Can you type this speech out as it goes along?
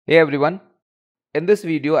Hey everyone, in this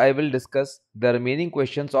video I will discuss the remaining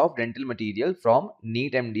questions of dental material from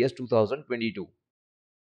NEET MDS 2022.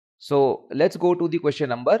 So let's go to the question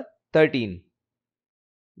number 13.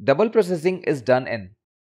 Double processing is done in.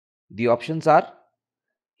 The options are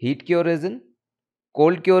heat cure resin,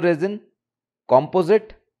 cold cure resin,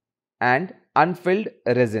 composite and unfilled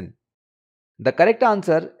resin. The correct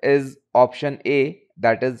answer is option A,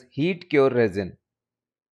 that is heat cure resin.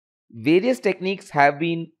 Various techniques have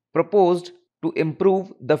been proposed to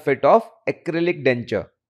improve the fit of acrylic denture.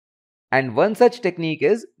 And one such technique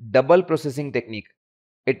is double processing technique.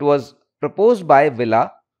 It was proposed by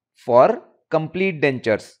Villa for complete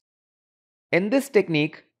dentures. In this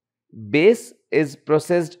technique, base is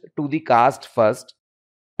processed to the cast first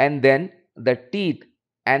and then the teeth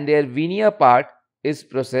and their veneer part is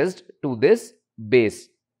processed to this base.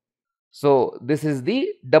 So this is the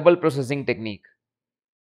double processing technique.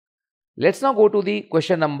 Let's now go to the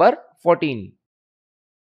question number 14.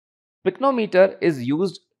 Pycnometer is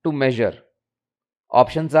used to measure.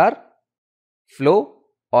 Options are flow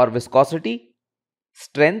or viscosity,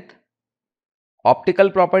 strength,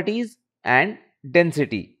 optical properties and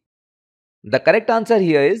density. The correct answer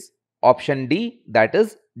here is option D, that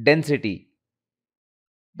is density.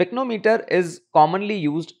 Pycnometer is commonly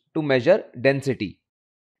used to measure density.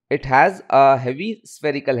 It has a heavy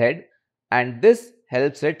spherical head and this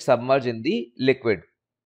helps it submerge in the liquid.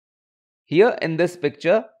 Here in this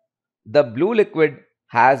picture, the blue liquid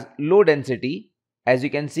has low density. As you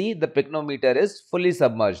can see, the pycnometer is fully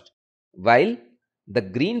submerged, while the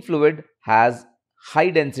green fluid has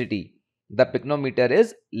high density. The pycnometer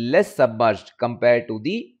is less submerged compared to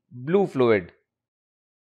the blue fluid.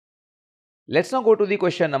 Let's now go to the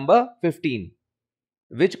question number 15.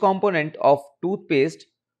 Which component of toothpaste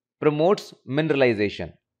promotes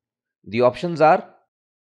mineralization? The options are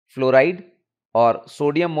fluoride or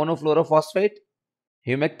sodium monofluorophosphate,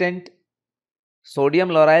 humectant, sodium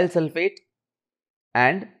lauryl sulfate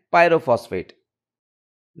and pyrophosphate.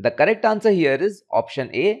 The correct answer here is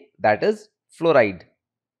option A, that is fluoride.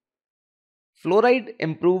 Fluoride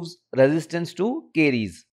improves resistance to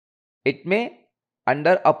caries. It may,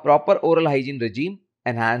 under a proper oral hygiene regime,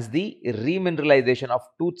 enhance the remineralization of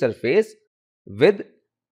tooth surface with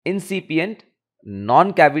incipient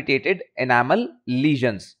non-cavitated enamel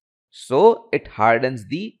lesions. So it hardens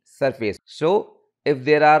the surface. So if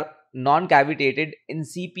there are non-cavitated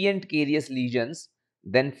incipient carious lesions,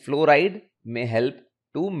 then fluoride may help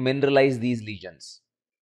to mineralize these lesions.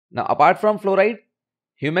 Now apart from fluoride,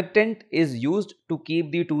 humectant is used to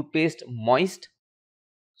keep the toothpaste moist.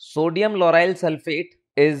 Sodium lauryl sulfate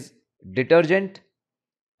is detergent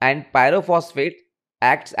and pyrophosphate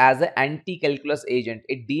acts as an anti-calculus agent.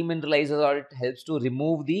 It demineralizes or it helps to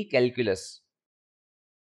remove the calculus.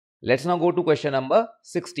 Let's now go to question number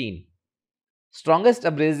 16. Strongest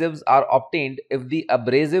abrasives are obtained if the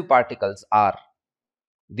abrasive particles are.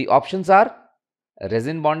 The options are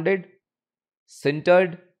resin bonded,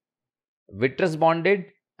 sintered, vitreous bonded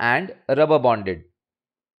and rubber bonded.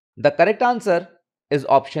 The correct answer is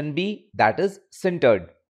option B, that is sintered.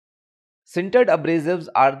 Sintered abrasives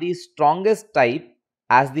are the strongest type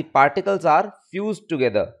as the particles are fused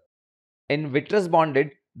together. In vitreous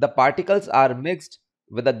bonded, the particles are mixed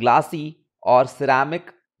with a glassy or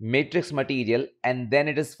ceramic matrix material and then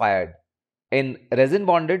it is fired. In resin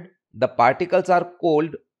bonded, the particles are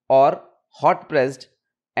cold or hot pressed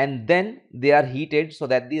and then they are heated so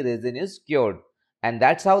that the resin is cured, and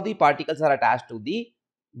that's how the particles are attached to the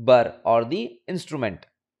burr or the instrument.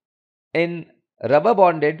 In rubber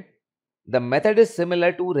bonded, the method is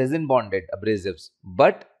similar to resin bonded abrasives,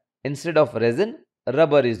 but instead of resin,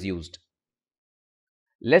 rubber is used.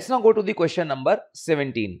 Let's now go to the question number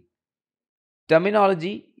 17.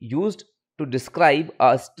 Terminology used to describe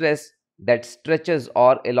a stress that stretches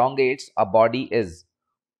or elongates a body is.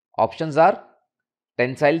 Options are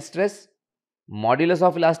tensile stress, modulus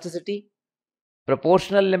of elasticity,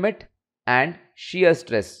 proportional limit and shear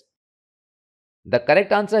stress. The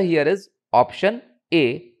correct answer here is option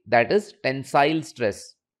A, that is tensile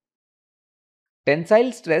stress.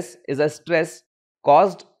 Tensile stress is a stress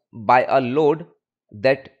caused by a load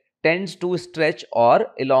that tends to stretch or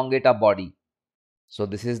elongate a body. So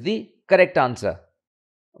this is the correct answer.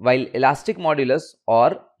 While elastic modulus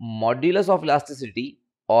or modulus of elasticity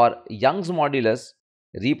or Young's modulus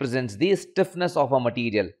represents the stiffness of a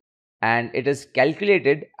material and it is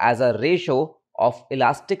calculated as a ratio of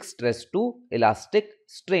elastic stress to elastic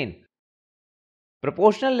strain.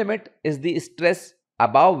 Proportional limit is the stress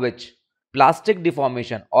above which plastic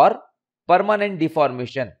deformation or permanent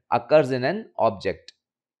deformation occurs in an object,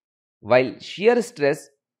 while shear stress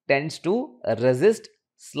tends to resist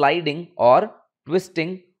sliding or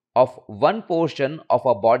twisting of one portion of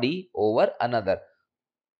a body over another.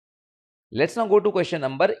 Let's now go to question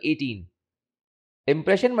number 18.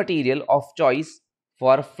 Impression material of choice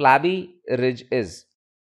for flabby ridge is.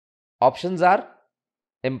 Options are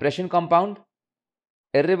impression compound,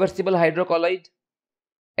 irreversible hydrocolloid,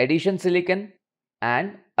 adhesion silicon,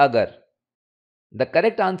 and agar. The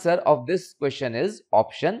correct answer of this question is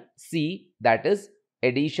option C, that is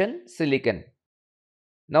adhesion silicon.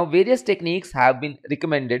 Now, various techniques have been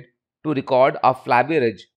recommended to record a flabby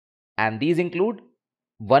ridge, and these include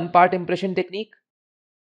one-part impression technique,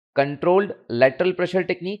 controlled lateral pressure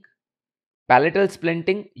technique, palatal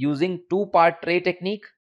splinting using two-part tray technique,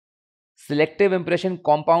 selective impression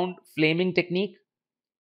compound flaming technique,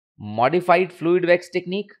 modified fluid wax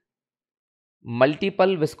technique,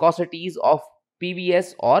 multiple viscosities of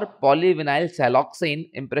PVS or polyvinyl siloxane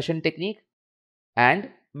impression technique, and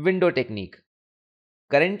window technique.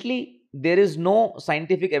 Currently, there is no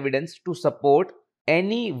scientific evidence to support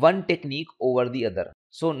any one technique over the other.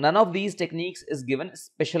 So, none of these techniques is given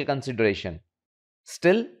special consideration.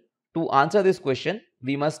 Still, to answer this question,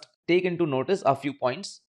 we must take into notice a few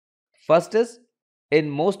points. First is, in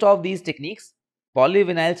most of these techniques,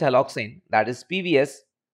 polyvinyl siloxane, that is PVS,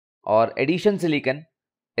 or adhesion silicon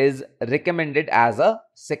is recommended as a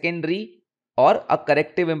secondary or a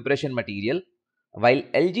corrective impression material, while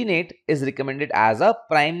alginate is recommended as a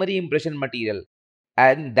primary impression material,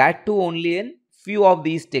 and that too only in few of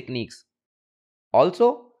these techniques.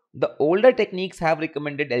 Also, the older techniques have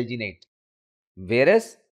recommended alginate,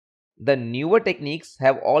 whereas the newer techniques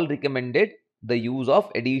have all recommended the use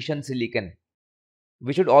of adhesion silicon.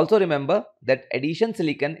 We should also remember that adhesion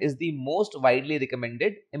silicon is the most widely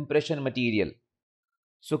recommended impression material.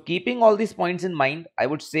 So, keeping all these points in mind, I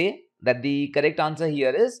would say that the correct answer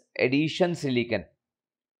here is adhesion silicon.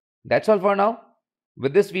 That's all for now.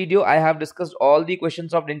 With this video, I have discussed all the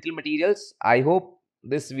questions of dental materials. I hope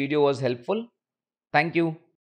this video was helpful. Thank you.